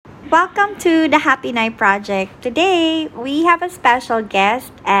Welcome to the Happy Night Project. Today, we have a special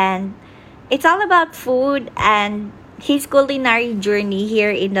guest and it's all about food and his culinary journey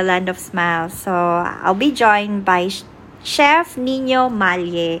here in the Land of Smiles. So, I'll be joined by Chef Nino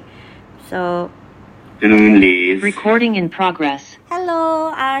Malye. So, Afternoon, Liz. Recording in progress.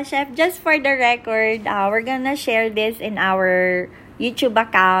 hello, Chef. Just for the record, we're gonna share this in our YouTube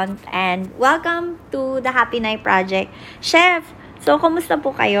account and welcome to the Happy Night Project. Chef, so kumusta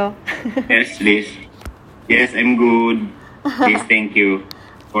po kayo? Yes, Liz. Yes, I'm good. Please, thank you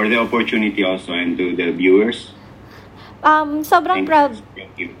for the opportunity also and to the viewers. Sobrang proud.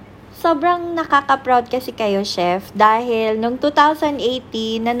 Thank you. Sobrang nakaka-proud kasi kayo, Chef, dahil noong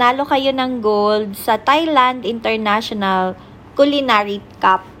 2018, nanalo kayo ng gold sa Thailand International Culinary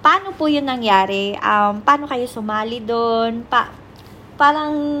Cup. Paano po yun nangyari? Paano kayo sumali doon?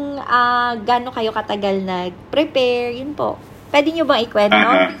 Parang gaano kayo katagal nag-prepare? Yun po. Pwede nyo bang ikwento?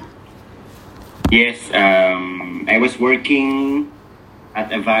 Yes, I was working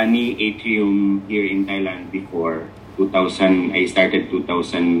at Avani Atrium here in Thailand before 2000. I started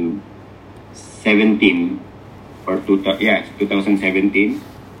 2017 or 2017.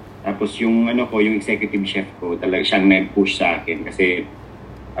 Tapos yung yung executive chef ko, talaga siyang nag-push sa akin kasi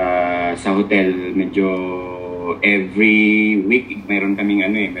sa hotel medyo every week meron kaming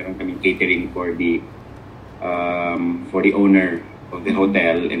catering for the owner of the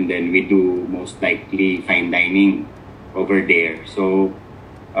hotel, and then we do most likely fine dining over there. So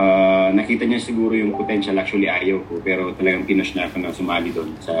nakita niya siguro yung potential. Actually ayaw ko, pero talagang pinush na ako na sumali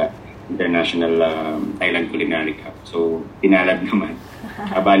doon sa International Thailand Culinary Cup. So pinalad naman.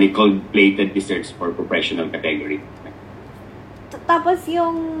 Bali cold plated desserts for professional category. Tapos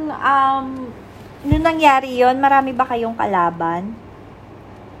yung nung nangyari yon, marami ba kayong kalaban?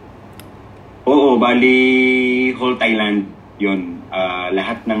 Oo, bali whole Thailand yon.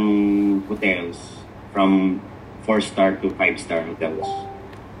 Lahat ng hotels from 4-star to 5-star hotels.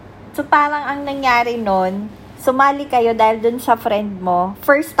 So parang ang nangyari nun, sumali kayo dahil dun sa friend mo.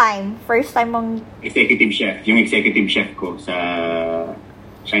 First time mong... Yung executive chef ko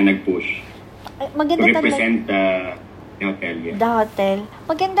siya nag-push. Maganda To represent the hotel, yeah. The hotel.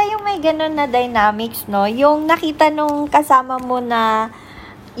 Maganda yung may ganun na dynamics, no? Yung nakita nung kasama mo na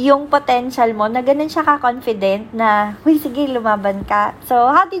yung potential mo, na ganun siya ka-confident na, huy, sige, lumaban ka. So,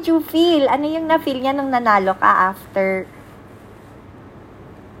 how did you feel? Ano yung na-feel niya nung nanalo ka after?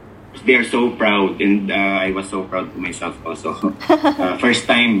 They're so proud, and I was so proud to myself also. First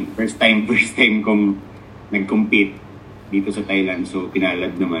time kong nag-compete dito sa Thailand, so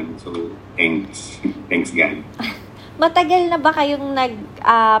pinalad naman. So, thanks God. Matagal na ba kayong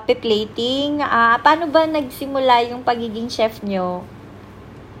nag-plating? Paano ba nagsimula yung pagiging chef nyo?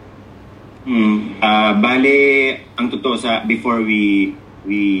 Bale, ang totoo before we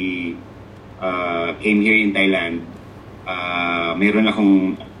came here in Thailand,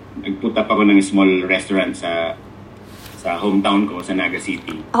 nag-put up ako ng small restaurant sa hometown ko, sa Naga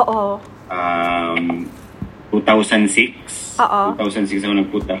City. Oo. 2006. Oo. 2006 ako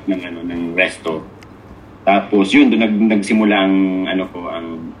nag-put up ng resto. Tapos yun, doon nagsimula ang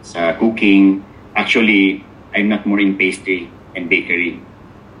sa cooking. Actually, I'm not more in pastry and bakery.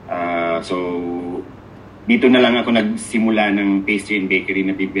 So dito na lang ako nagsimula ng pastry and bakery,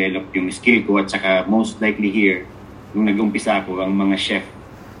 na develop yung skill ko, at saka most likely here nung nag-umpisa ako, ang mga chef,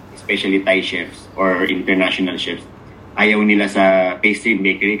 especially Thai chefs or international chefs, ayaw nila sa pastry and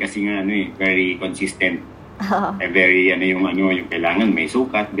bakery kasi nga very consistent. Very yung kailangan may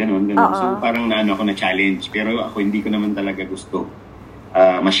sukat, ganun. So parang ako na challenge, pero ako hindi ko naman talaga gusto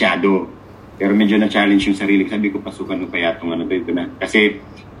masyado. Pero medyo na challenge yung sarili. Sabi ko, pasukan mo kaya itong ito na. Kasi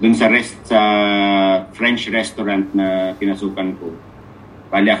dun sa French restaurant na pinasukan ko,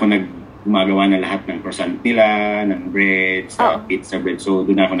 bali ako gumagawa na lahat ng croissant nila, ng bread, sa pizza bread. So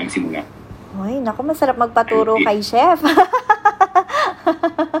dun ako nagsimula. Ay, naku, masarap magpaturo kay chef.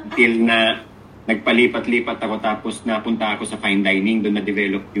 Until na nagpalipat-lipat ako, tapos napunta ako sa fine dining. Doon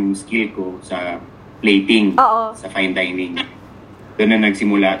na-develop yung skill ko sa plating. Sa fine dining. Doon na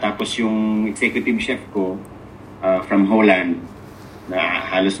nagsimula. Tapos yung executive chef ko from Holland, na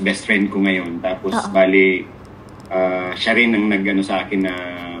halos best friend ko ngayon. Tapos bali siya rin ang sa akin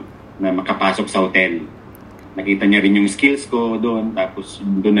na makapasok sa hotel. Nakita niya rin yung skills ko doon. Tapos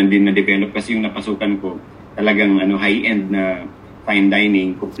doon na din na-develop kasi yung napasukan ko talagang high-end na fine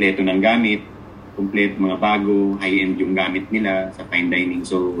dining, kumpleto ng gamit, complete mga bago, high-end yung gamit nila sa fine dining.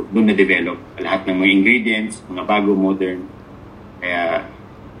 So, doon na-develop lahat ng mga ingredients, mga bago, modern. Kaya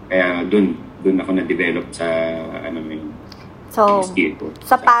doon ako na-develop sa So, skill ko.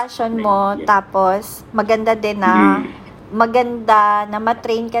 sa passion mo, tapos maganda din na maganda na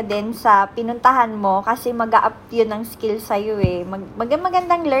matrain ka din sa pinuntahan mo kasi mag-a-up yun ng skill sa'yo eh.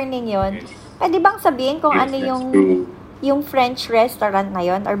 Magandang learning yun. Yes. Pwede bang sabihin kung Yes, ano that's yung true. yung French restaurant na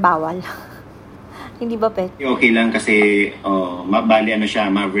yun or bawal? Hindi ba pwede? Okay lang kasi bali ano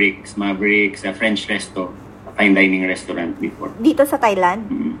siya, Mavericks French resto, fine dining restaurant before. Dito sa Thailand?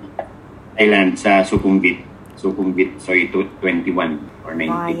 Thailand sa Sukhumvit, sorry, 21 or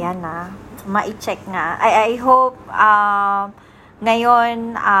 19. Oh, yan ah. Ma-check nga. I hope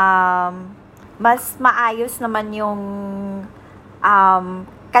ngayon mas maayos naman yung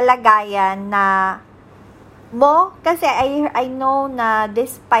kalagayan na mo kasi I know na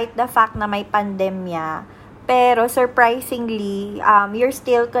despite the fact na may pandemya, pero surprisingly you're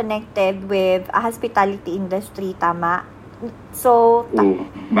still connected with a hospitality industry, tama? So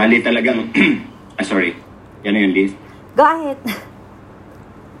Bali talagang sorry. Yan yung list. Go ahead.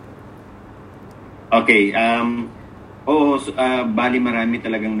 Okay, bali marami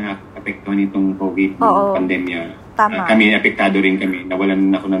talagang naapektuhan itong COVID pandemya. Tama. Kami apektado rin kami. Nawalan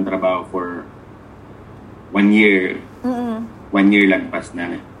ako ng trabaho for 1 year. 1 year lagpas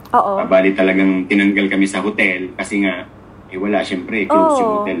na. Oo. Bali talagang tinanggal kami sa hotel kasi nga wala, syempre, close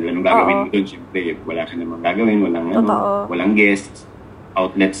yung hotel. Anong gagawin mo doon? Syempre, wala ka namang gagawin, walang guests,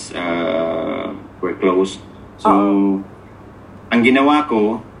 outlets were closed. So, ang ginawa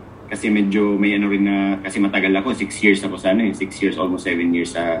ko, kasi medyo may ano rin na, kasi matagal ako, 6 years ako sa 6 years, almost 7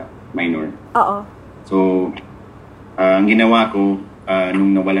 years sa minor. Oo. So, ang ginawa ko,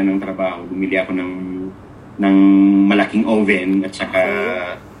 nung nawalan ng trabaho, bumili ako ng malaking oven at saka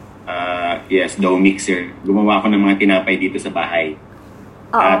dough mixer. Gumawa ako ng mga tinapay dito sa bahay.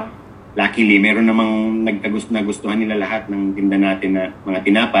 At luckily, meron namang nagustuhan nila lahat ng tinda natin na mga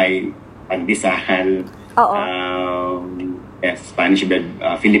tinapay, pandesal, Spanish bread,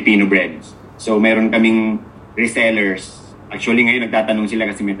 Filipino breads. So, meron kaming resellers. Actually, ngayon nagtatanong sila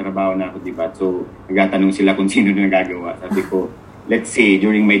kasi may trabaho na ako, diba? So, nagtatanong sila kung sino na nagagawa. Sabi ko, let's say,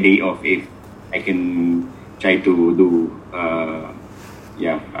 during my day off, if I can try to do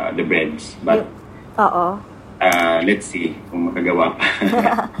the breads. But, let's see kung makagawa pa.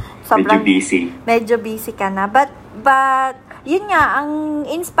 Medyo busy ka na. But, yun nga, ang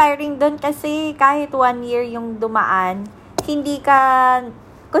inspiring doon kasi kahit 1 year yung dumaan, hindi ka,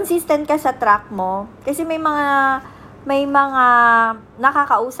 consistent ka sa track mo. Kasi may mga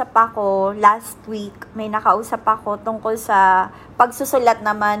nakakausap ako last week, may nakausap ako tungkol sa pagsusulat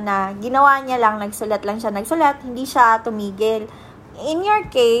naman na ginawa niya lang, nagsulat, hindi siya tumigil. In your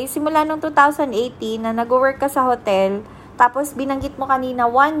case, simula nung 2018 na nag-work ka sa hotel, tapos binanggit mo kanina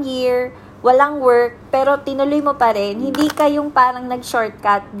 1 year, walang work, pero tinuloy mo pa rin. Hindi ka yung parang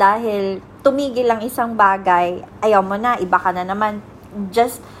nag-shortcut dahil tumigil lang isang bagay, ayaw mo na, iba ka na naman.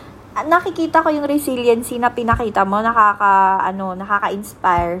 Just, nakikita ko yung resiliency na pinakita mo,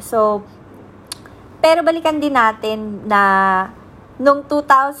 nakaka-inspire. So, pero balikan din natin na nung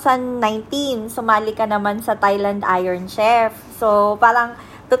 2019, sumali ka naman sa Thailand Iron Chef. So, parang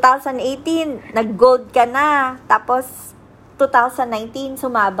 2018, nag-gold ka na. Tapos, 2019,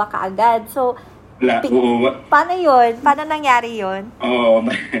 sumaba ka agad. So, paano yun? Paano nangyari yun?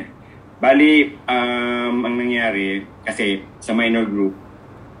 Bali, ang nangyari, kasi sa minor group,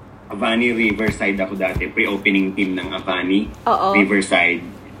 Avani Riverside ako dati, pre-opening team ng Avani Riverside,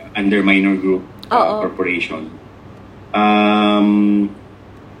 under minor group corporation.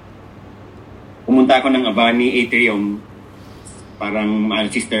 Pumunta ako ng Avani Atrium, parang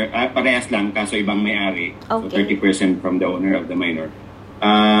sister, parehas lang, kaso ibang may-ari. Okay. So 30% from the owner of the minor.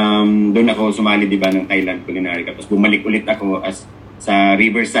 Doon ako sumali, diba, ng Thailand Culinary. Tapos bumalik ulit ako sa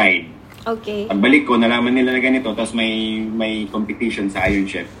Riverside. Okay. Pagbalik ko, nalaman nila na ganito, tapos may competition sa Iron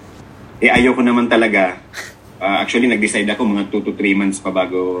Chef. Ayaw ko naman talaga. Actually, nag-decide ako mga 2 to 3 months pa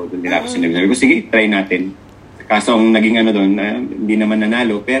bago doon nila ako sinabi. Sabi ko, sige, try natin. Kaso ang naging doon, hindi naman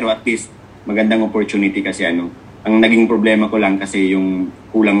nanalo, pero at least magandang opportunity kasi ang naging problema ko lang kasi yung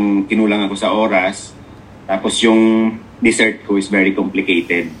kinulang ako sa oras, tapos yung dessert ko is very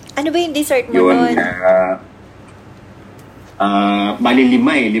complicated. Ano ba yung dessert mo nun? Bali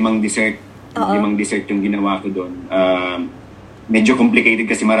 5 dessert. 5 dessert yung ginawa ko doon. Medyo complicated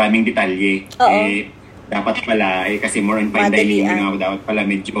kasi maraming detalye. Dapat pala, kasi more on fine dining yung ginawa ko, dapat pala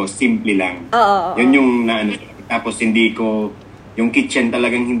medyo simple lang. Yun yung tapos yung kitchen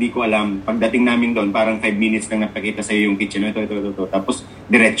talagang hindi ko alam. Pagdating namin doon, parang 5 minutes lang napakita sa'yo yung kitchen. Ito. Tapos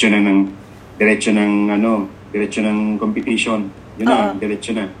diretso ng competition. Yun na,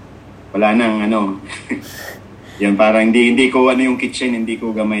 diretso na. Wala nang yan, parang hindi ko yung kitchen, hindi ko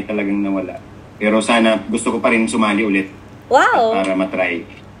gamay talagang nawala. Pero sana gusto ko pa rin sumali ulit. Wow! Para matry.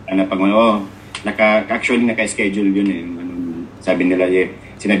 Actually, naka-schedule yun eh. Sabi nila,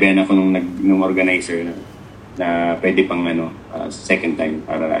 sinabihan ako nung organizer na pwede pang second time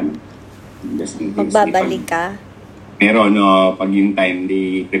para just in case. Magbabalik ka? Pero pag yung time,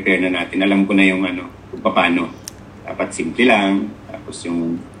 prepare na natin. Alam ko na yung kung paano. Dapat simple lang. Tapos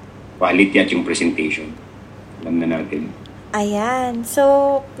yung quality at yung presentation. Alam na natin. Ayan.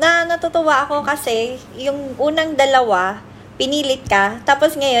 So, natutuwa ako kasi yung unang dalawa, pinilit ka.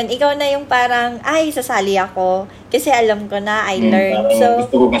 Tapos ngayon, ikaw na yung parang, sasali ako. Kasi alam ko na, I learned. So,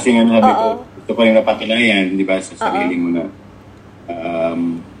 gusto ko kasi gusto ko yung napatunayan, di ba, sa sarili mo na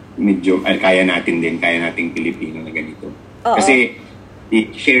medyo kaya nating Pilipino na ganito. Kasi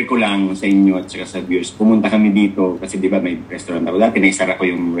i-share ko lang sa inyo at saka sa viewers. Pumunta kami dito kasi di ba may restaurant ako dati. Naisara ko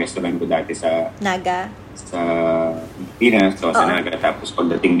yung restaurant ko dati sa Naga. Sa Pinas, sa Naga. Tapos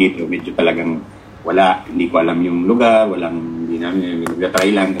pagdating dito, medyo talagang hindi ko alam yung lugar, hindi namin,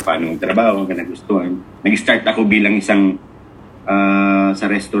 nag-try lang kung paano magtrabaho, kung nagustuhan. Nag-start ako bilang isang sa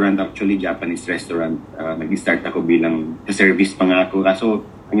restaurant, actually Japanese restaurant. Nag-start ako bilang sa service pa nga ako. Kaso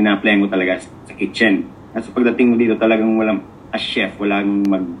ang ina-apply ko talaga sa kitchen. Kaso pagdating mo dito talagang as chef, walang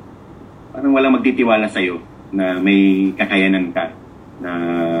magtitiwala sa'yo na may kakayanan ka, na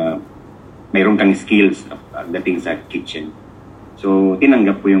mayroon kang skills dating sa kitchen. So,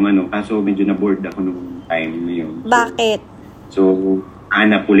 tinanggap ko yung kaso medyo na-bored ako nung time na yun. Bakit? So,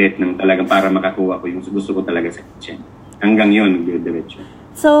 hanap ulit ng talagang para makakuha ko yung gusto ko talaga sa kitchen. Hanggang yun, nag-diretso.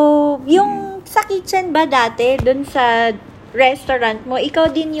 So, yung sa kitchen ba dati, dun sa restaurant mo,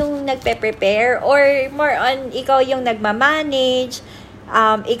 ikaw din yung nagpe-prepare or more on ikaw yung nagmamanage,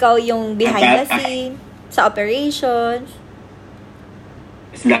 ikaw yung behind the scene sa operations?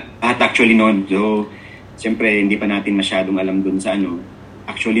 Lahat actually noon. So, siyempre hindi pa natin masyadong alam dun sa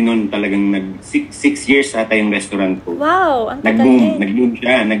Actually noon talagang 6 years ata yung restaurant ko. Wow, ang tagal din.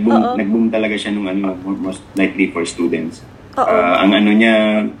 Nag-boom talaga siya nung most likely for students. Ang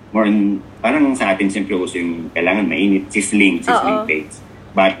niya, parang sa atin siyempre uso yung kailangan mainit, sizzling plates.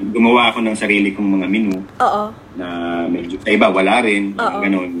 But gumawa ako ng sarili kong mga menu na medyo sa iba, wala rin.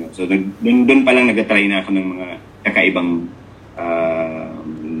 Ganun. So doon pa lang nag-try na ako ng mga kakaibang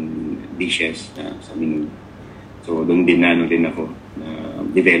dishes sa menu. So doon din din ako.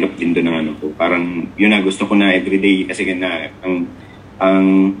 Develop din doon ng ko. Parang yun na gusto ko na everyday kasi ang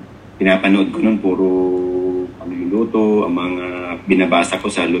pinapanood ko noon puro pagluluto, ang mga binabasa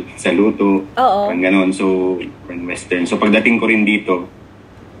ko sa luto. Parang ganon. So, parang western. So, pagdating ko rin dito,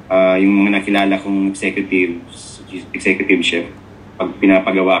 yung mga nakilala kong executive chef, pag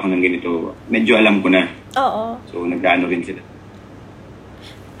pinapagawa ko ng ganito, medyo alam ko na. So, nag-ano rin sila.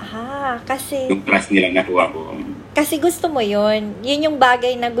 Kasi yung trust nila nakuha ko. Kasi gusto mo yun. Yun yung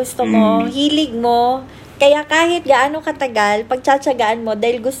bagay na gusto mo, hilig mo. Kaya kahit gaano katagal, pagtsatsagaan mo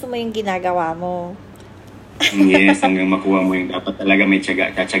dahil gusto mo yung ginagawa mo. Yes, hanggang makuha mo yung dapat talaga may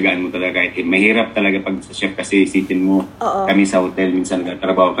tsatsagaan mo talaga. Mahirap talaga pag sa chef kasi isipin mo, kami sa hotel, minsan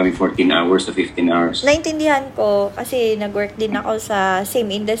nagtatrabaho kami 14 hours to 15 hours. Naintindihan ko kasi nag-work din ako sa same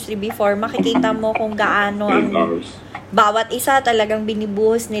industry before. Makikita mo kung gaano ang bawat isa talagang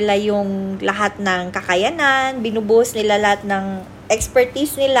binibuhos nila yung lahat ng kakayanan, binubuhos nila lahat ng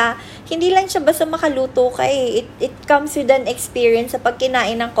expertise nila. Hindi lang siya basta makaluto ka eh. It comes with an experience sa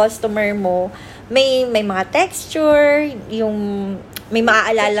pagkinain ng customer mo. May mga texture, yung may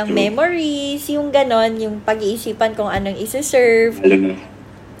maaalalang memories, yung ganon, yung pag-iisipan kung anong isi-serve.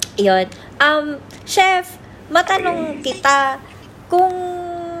 Yun. Chef, matanong kita, kung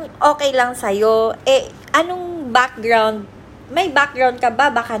okay lang sa'yo, anong background, may background ka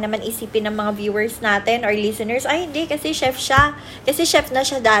ba? Baka naman isipin ng mga viewers natin or listeners, hindi, kasi chef siya. Kasi chef na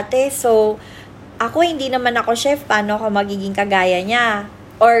siya dati. So, ako hindi naman ako chef, paano ako magiging kagaya niya?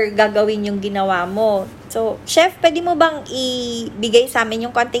 Or gagawin yung ginawa mo. So, chef, pwede mo bang ibigay sa amin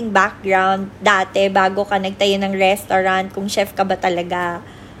yung konting background dati bago ka nagtayo ng restaurant? Kung chef ka ba talaga?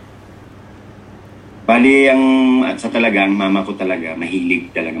 Bali, ang mama ko talaga,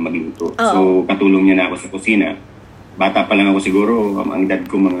 mahilig talaga magluto. So, katulong niya na ako sa kusina. Bata pa lang ako siguro, ang dad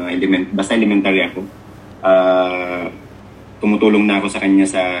ko basta elementary ako. Tumutulong na ako sa kanya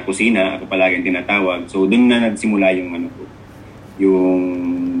sa kusina, ako palagi ang tinatawag. So, doon na nagsimula yung yung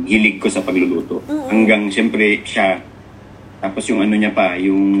hilig ko sa pagluluto. Hanggang siyempre siya. Tapos yung niya pa,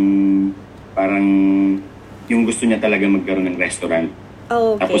 yung parang yung gusto niya talaga magkaroon ng restaurant.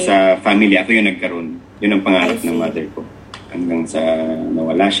 Tapos sa family, ako yung nagkaroon. Yun ang pangarap ng mother ko. Hanggang sa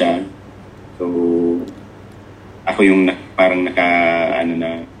nawala siya. So, ako yung parang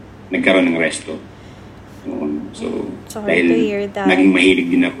nagkaroon ng resto. So, sorry to hear that. Naging mahilig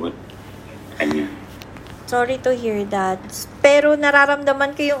din ako sa kanya. Sorry to hear that. Pero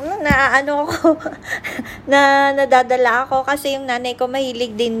nararamdaman ko yung naano ko na nadadala ako kasi yung nanay ko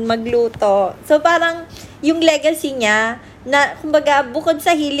mahilig din magluto. So parang yung legacy niya na kumbaga bukod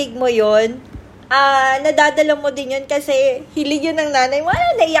sa hilig mo yon, nadadala mo din yun kasi hilig yun ng nanay mo.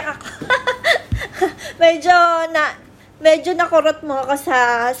 Naiyak ako. medyo nakurot mo ako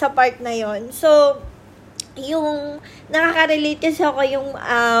sa part na yon. So yung nakaka-relate kasi ako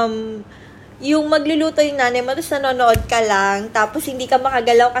yung magluluto yung nanay mo, tapos nanonood ka lang, tapos hindi ka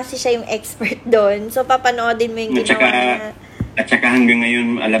makagalaw kasi siya yung expert doon. So, papanoodin mo yung ginawa niya. At saka hanggang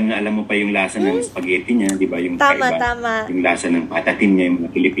ngayon, alam mo pa yung lasa ng spaghetti niya, di ba? Yung tama. Yung lasa ng patatin niya, yung mga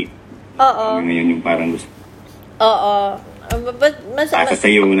Pilipino. Oo. Hanggang ngayon, yung parang gusto. Oo. Asa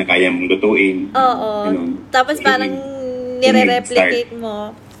sa'yo na kaya mong lutuin. Oo. Ganun. Tapos parang nire-replicate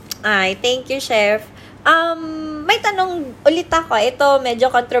mo. Ay, thank you, Chef. May tanong ulit ako. Ito, medyo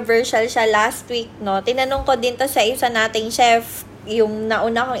controversial siya last week, no? Tinanong ko din to sa isa nating chef, yung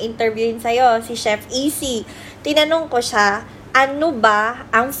nauna kong interviewin sa'yo, si Chef Easy. Tinanong ko siya, ano ba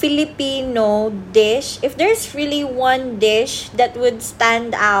ang Filipino dish? If there's really one dish that would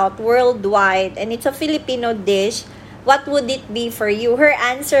stand out worldwide, and it's a Filipino dish, what would it be for you? Her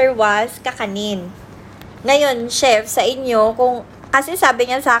answer was kakanin. Ngayon, chef, sa inyo, kasi sabi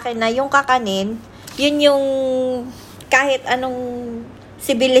niya sa akin na yung kakanin, yun yung kahit anong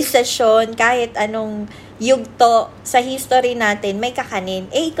sibilisasyon, kahit anong yugto sa history natin, may kakanin.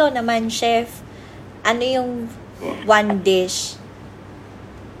 Ikaw naman, chef, ano yung one dish?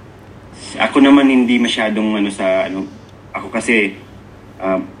 Ako naman hindi masyadong ako kasi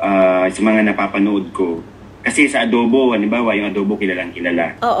sa mga napapanood ko, kasi sa adobo, halimbawa yung adobo kilalang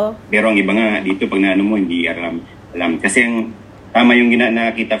kilala. Oo. Pero ang iba nga dito, pag naano mo, hindi alam. Kasi tama yung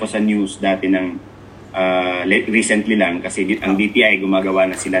nakita ko sa news dati ng recently lang kasi ang DTI gumagawa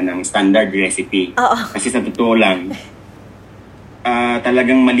na sila ng standard recipe. Kasi sa totoo lang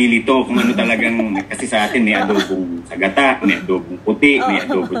talagang malilito kung ano talagang kasi sa atin may adobong sagata, may adobong puti, may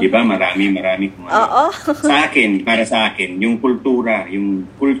adobo, di ba? Marami kung ano. Para sa akin, yung kultura, yung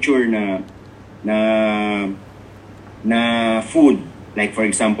culture na food, like for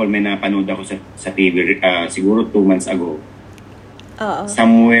example, may napanood ako sa TV siguro 2 months ago.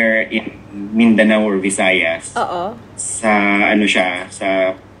 Somewhere in Mindanao or Visayas. Sa sa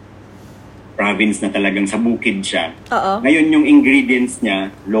province na talagang sa bukid siya. Ngayon yung ingredients niya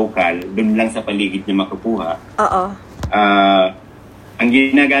local, doon lang sa paligid niya makukuha. Ang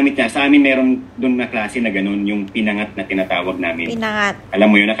ginagamit niya sa amin, meron doon na klase na ganun, yung pinangat na tinatawag namin. Pinangat. Alam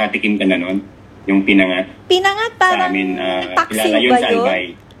mo yun, nakatikim ka na nun? Yung pinangat. Pinangat parang paksiw ba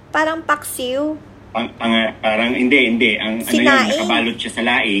yun? Parang paksiw. Parang hindi ang nakabalot siya sa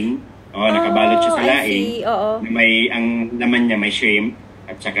laing. Nakabalot siya sa laing. May ang laman niya may shrimp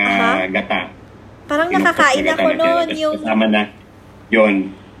at saka gata. Parang nakakain ako noon yung kasama na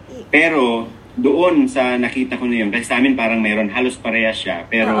yon. Pero doon sa nakita ko na yun, kasi sa amin parang mayroon halos parehas siya,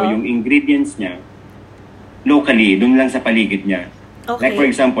 pero yung ingredients niya locally doon lang sa paligid niya. Like for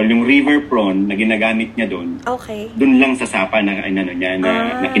example, yung river prawn na ginagamit niya doon. Doon lang sa sapa na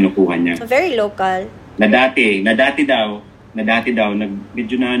na kinukuha niya. So very local. Na dati daw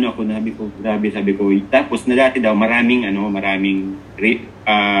medyo na ako, sabi ko. Tapos na dati daw maraming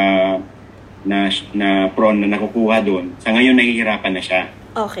na prawn na nakukuha doon. Sa ngayon nahihirapan na siya.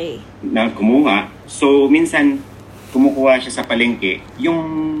 Na kumuha. So minsan kumukuha siya sa palengke,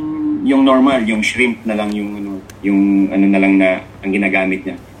 yung normal, yung shrimp na lang yung na lang na ang ginagamit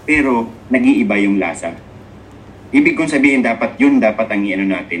niya. Pero nag-iiba yung lasa. Ibig kong sabihin dapat ang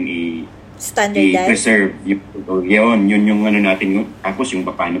natin i-preserve. Yun yung natin. Tapos yung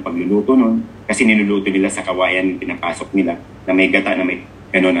paano pagluluto nun. Kasi niluluto nila sa kawayan, pinapasok nila na may gata na may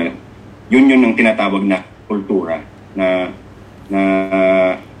gano'n na. Yun ang tinatawag na kultura na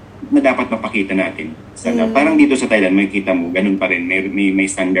dapat mapakita natin. Parang dito sa Thailand, makikita mo, ganun pa rin. May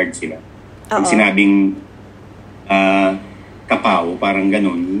standard sila. Yung sinabing kapaw, parang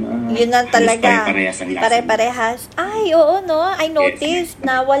ganun. Yun lang talaga. Pare-parehas. Ay, oo, no? I noticed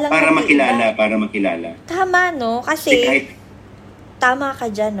na walang para makilala. Tama, no? Kasi tama ka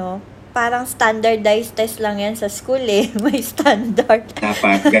dyan, no? Parang standardized test lang yan sa school, eh. May standard.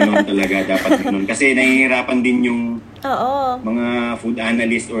 Dapat ganun talaga. Kasi nahihirapan din yung mga food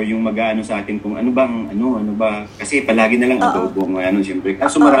analyst or yung mag-aano sa atin kung ano ba. Kasi palagi na lang adobo. Siyempre.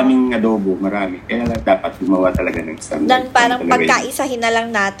 Kaso maraming adobo, Kaya dapat gumawa talaga ng standard. Dan parang pagkaisahin na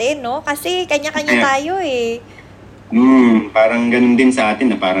lang natin, no? Kasi kanya-kanya tayo, eh. Parang ganun din sa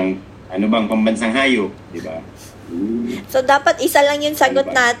atin na parang pambansang hayop, di ba? So, dapat isa lang yung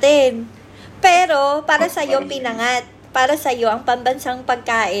sagot natin. Pero, para sa'yo, pinangat. para sa'yo, ang pambansang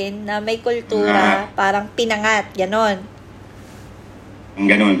pagkain na may kultura, parang pinangat, ganon?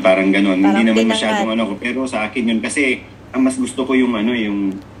 Parang ganon. Hindi naman pinangat. masyadong ko. Pero sa akin yun, kasi ang mas gusto ko yung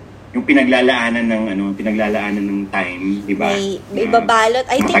yung pinaglalaanan ng time, di ba? May ibabalot.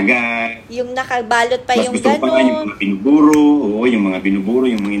 I think, yung nakabalot pa mas yung gusto ko pa nga yung ganon. mga binuburo, yung mga binuburo,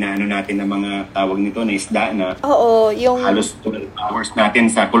 yung mga inaano natin na mga tawag nito na isda na Oo, yung... halos 12 hours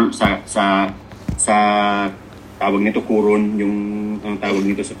natin sa tawag nito kuron, yung ang tawag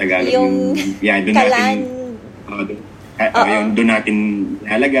nito sa Tagalog, Yung doon kalan. natin doon natin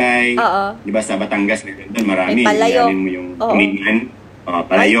ilalagay. Oo. Di ba sa Batangas doon marami, May palayok. mo yung Oo. tulingan.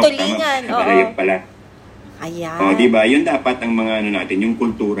 Palayok, tulingan, tama. Palayok pala. Ayan. Di ba? Yun dapat ang mga natin, yung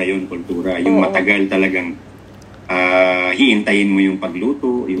kultura. Yung Oo. matagal talagang hiintayin mo yung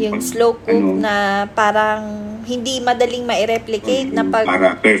pagluto, Yung slow cook na parang hindi madaling ma-replicate na pag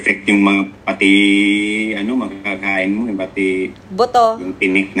para perfect yung mga pati makakain mo, pati buto, yung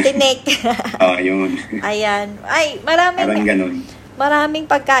tinik na. tinik. Yun. Ayan. Ay, Parang ganun. maraming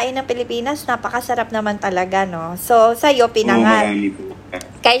pagkain ng Pilipinas, napakasarap naman talaga, no? So, sa'yo, pinangat. Marami po.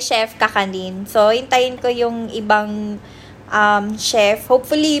 Kay Chef Kakanin. So, hintayin ko yung ibang chef.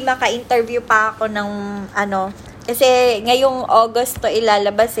 Hopefully, maka-interview pa ako ng kasi ngayong August to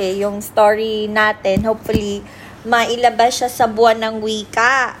ilalabas yung story natin. Hopefully, mailabas siya sa buwan ng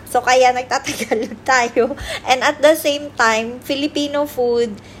wika. So, kaya nagtatagal tayo. And at the same time, Filipino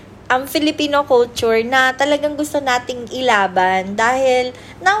food, ang Filipino culture na talagang gusto nating ilaban dahil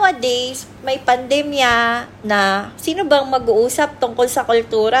nowadays may pandemya na sino bang mag-uusap tungkol sa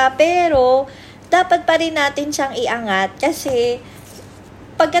kultura, pero dapat pa rin natin siyang iangat kasi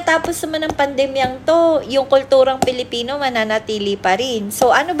pagkatapos naman ng pandemyang to, yung kulturang Pilipino mananatili pa rin. So,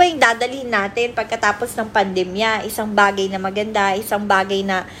 ano ba yung dadalhin natin pagkatapos ng pandemya? Isang bagay na maganda, isang bagay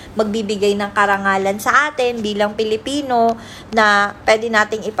na magbibigay ng karangalan sa atin bilang Pilipino na pwede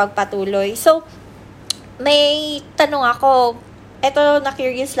nating ipagpatuloy. So, may tanong ako. Eto,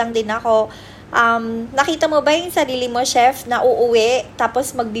 na-curious lang din ako. Nakita mo ba yung sarili mo, chef, na uuwi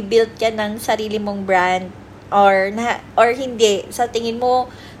tapos magbibuild ka ng sarili mong brand? Or hindi, sa tingin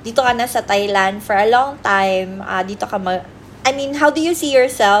mo dito ka na sa Thailand for a long time, dito ka how do you see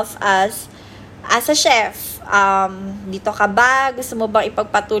yourself as a chef? Dito ka ba? Gusto mo bang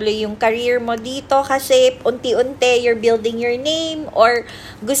ipagpatuloy yung career mo dito kasi unti-unti you're building your name, or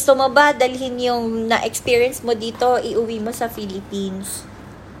gusto mo ba dalhin yung na-experience mo dito iuwi mo sa Philippines?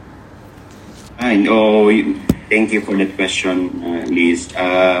 Thank you for that question, Liz.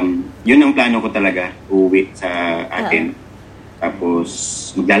 Yun ang plano ko talaga, uwi sa atin. Tapos,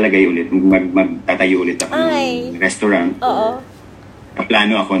 maglalagay ulit, magtatayo ulit ako ng restaurant. Oo.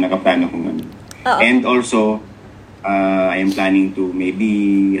 Nakaplano akong And also, I am planning to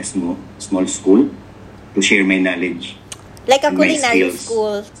maybe a small school to share my knowledge. Like a culinary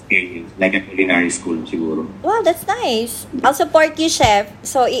school. Like a culinary school, siguro. Wow, that's nice. I'll support you, Chef.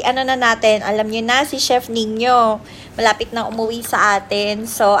 So, na natin. Alam nyo na, si Chef Nino, malapit na umuwi sa atin.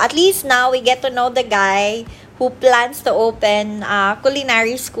 So, at least now, we get to know the guy who plans to open a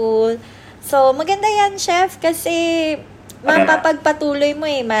culinary school. So, maganda yan, Chef, kasi mapapagpatuloy mo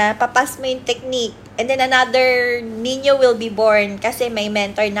mapapas mo yung technique. And then, another Nino will be born kasi may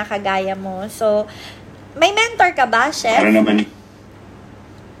mentor na kagaya mo. So, may mentor ka ba, Chef? Para naman,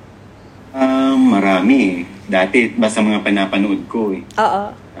 marami. Dati, basta mga pinapanood ko Oo.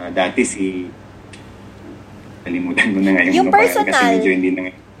 Dati kalimutan ko na ngayon. Yung personal. Kasi medyo hindi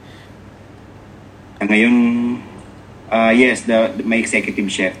na ngayon. Yes, my executive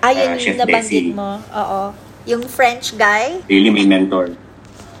chef, Yun Chef yung nabanggit Bessie. mo. Oo. Yung French guy? Really my mentor.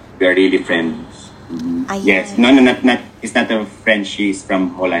 We are really friends. Ayan. Yes. No, not. It's not a French. She's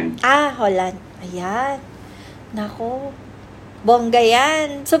from Holland. Holland. Ayan. Nako. Bongga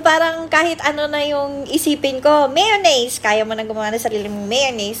yan. So, parang kahit ano na yung isipin ko, mayonnaise, kaya mo nang gumawa ng sarili mong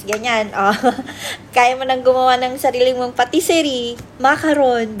mayonnaise, ganyan. Kaya mo nang gumawa ng sarili mong patisserie,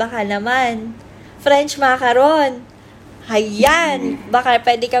 macaron, baka naman. French macaron. Ayan. Baka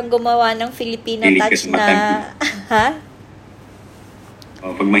pwede kang gumawa ng Filipina touch na... Ha?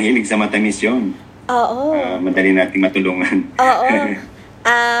 Pag mahilig sa matamis yun, Oo. madali natin matulungan. Oo.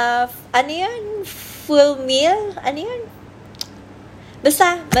 Ano yun? Full meal? Ano yun?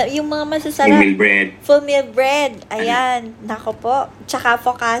 Basta, yung mga masasarap. Full meal bread. Full meal bread. Ayan. Nako po. Tsaka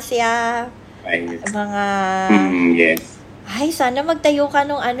focaccia. Mga... yes. Ay, sana magtayo ka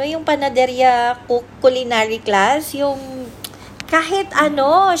nung yung panaderia culinary class. Yung kahit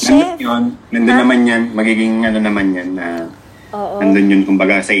chef. Nandun naman yan. Magiging naman yan na Oo. Nandun yun,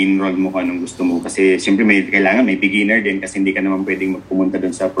 kumbaga, sa enroll mo kung anong gusto mo. Kasi siyempre kailangan may beginner din kasi hindi ka naman pwedeng magpumunta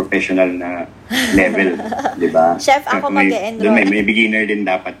dun sa professional na level. Di ba? Chef, ako mag-e-enroll. Doon may beginner din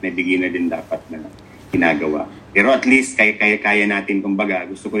dapat, na ginagawa. Pero at least, kaya natin, kumbaga,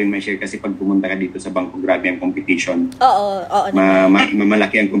 gusto ko rin ma-share kasi pag pumunta ka dito sa Bangko, grabe ang competition. Oo.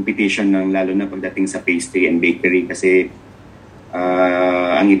 Malaki ang competition lalo na pagdating sa pastry and bakery kasi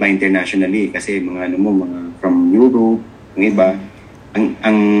ang iba internationally kasi mga from Europe, ang iba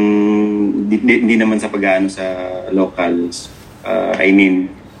hindi naman sa pag-aano sa locals,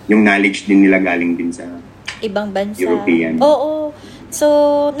 yung knowledge din nila galing din sa ibang bansa. European. Oo. So,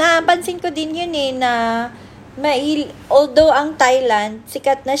 napansin ko din yun na although ang Thailand,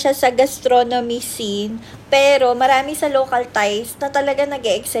 sikat na siya sa gastronomy scene, pero marami sa local Thais na talaga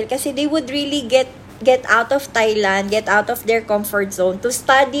nag-excel kasi they would really get out of Thailand, get out of their comfort zone to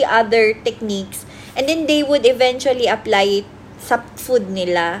study other techniques, and then they would eventually apply it sa food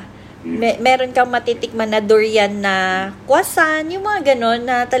nila. Meron kang matitikman na durian na kwasan, yung mga ganon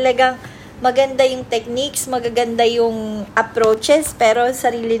na talagang maganda yung techniques, magaganda yung approaches, pero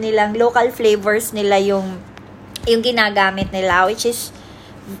sarili nilang local flavors nila yung ginagamit nila, which is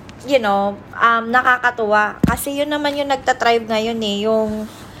nakakatuwa kasi yun naman yung nagtatribe ngayon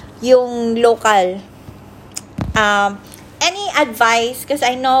yung local. Any advice, because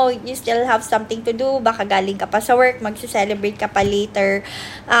I know you still have something to do, baka galing ka pa sa work, magse-celebrate ka pa later.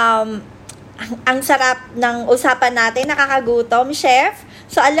 Ang sarap ng usapan natin, nakakagutom, chef.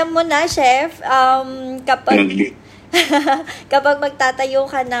 So alam mo na, chef, kapag magtatayo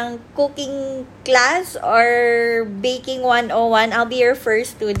ka ng cooking class or baking 101, I'll be your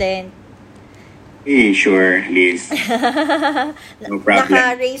first student. Sure, Liz. No problem.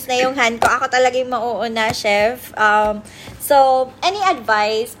 Naka-raise na yung hand ko. Ako talaga yung mauuna, chef. So, any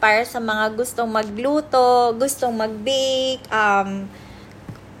advice para sa mga gustong magluto, gustong mag-bake,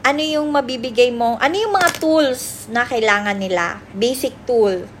 ano yung mabibigay mo? Ano yung mga tools na kailangan nila? Basic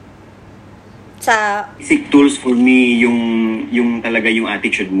tool. Basic tools for me, yung talaga yung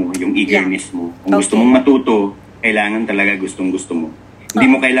attitude mo, yung eagerness mo. Kung gusto mong matuto, kailangan talaga gustong-gusto mo. Hindi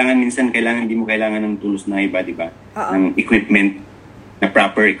mo kailangan ng tools na iba, di ba? Ng equipment, na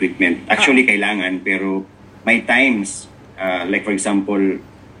proper equipment. Actually, kailangan, pero may times, like for example,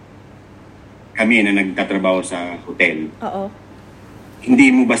 kami na nagtatrabaho sa hotel.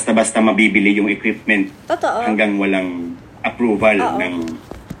 Hindi mo basta-basta mabibili yung equipment hanggang walang approval ng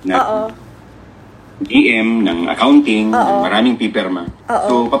GM, ng accounting, ng maraming pipirma.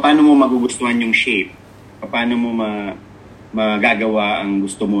 So, paano mo magugustuhan yung shape? Paano mo magagawa ang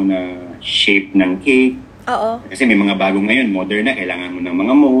gusto mo na shape ng cake? Kasi may mga bago ngayon, modern na, kailangan mo ng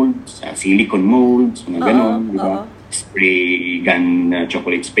mga molds, silicone molds, mga ganon, di ba? Spray gun,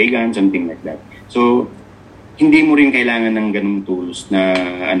 chocolate spray gun, something like that. So, hindi mo rin kailangan ng ganung tools na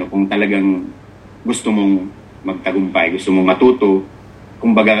kung talagang gusto mong magtagumpay, gusto mong matuto,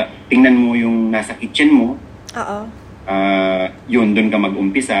 kumbaga, tingnan mo yung nasa kitchen mo. Yun, doon ka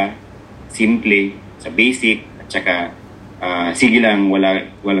mag-umpisa, simple, sa basic, at saka sige lang,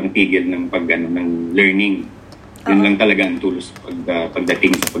 walang tigil ng ng learning. Yun lang talaga ang tools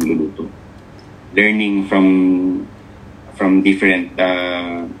pagdating sa pagluluto. Learning from different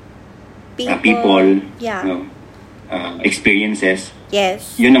people, experiences.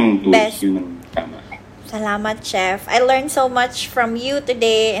 Yes. Yun ang tools, yun ang tama. Salamat, Chef. I learned so much from you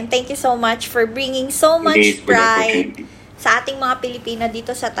today, and thank you so much for bringing so much pride sa ating mga Pilipino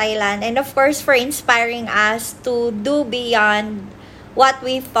dito sa Thailand, and of course for inspiring us to do beyond what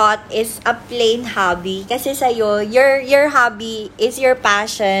we thought is a plain hobby. Kasi sa'yo, your hobby is your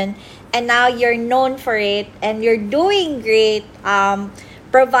passion, and now you're known for it, and you're doing great,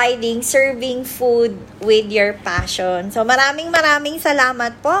 serving food with your passion. So maraming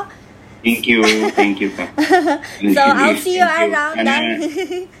salamat po. Thank you ka. So I'll see you around.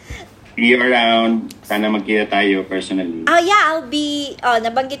 See you around. Sana magkita tayo personally. I'll be,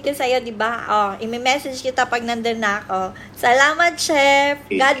 nabanggit ko sa'yo, di ba? I-message kita pag nandun na ako. Salamat, Chef.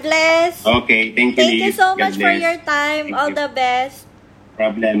 Okay. God bless. Okay, thank you, Thank you so much for your time. All the best.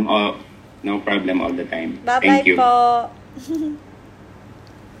 No problem all the time. Bye-bye po.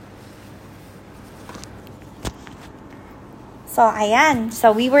 So, ayan.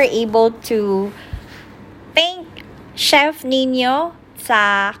 So, we were able to thank Chef Nino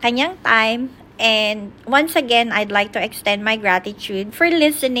sa kanyang time. And once again, I'd like to extend my gratitude for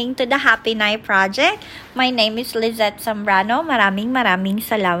listening to the Happy Night Project. My name is Lizette Zambrano. Maraming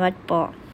salamat po.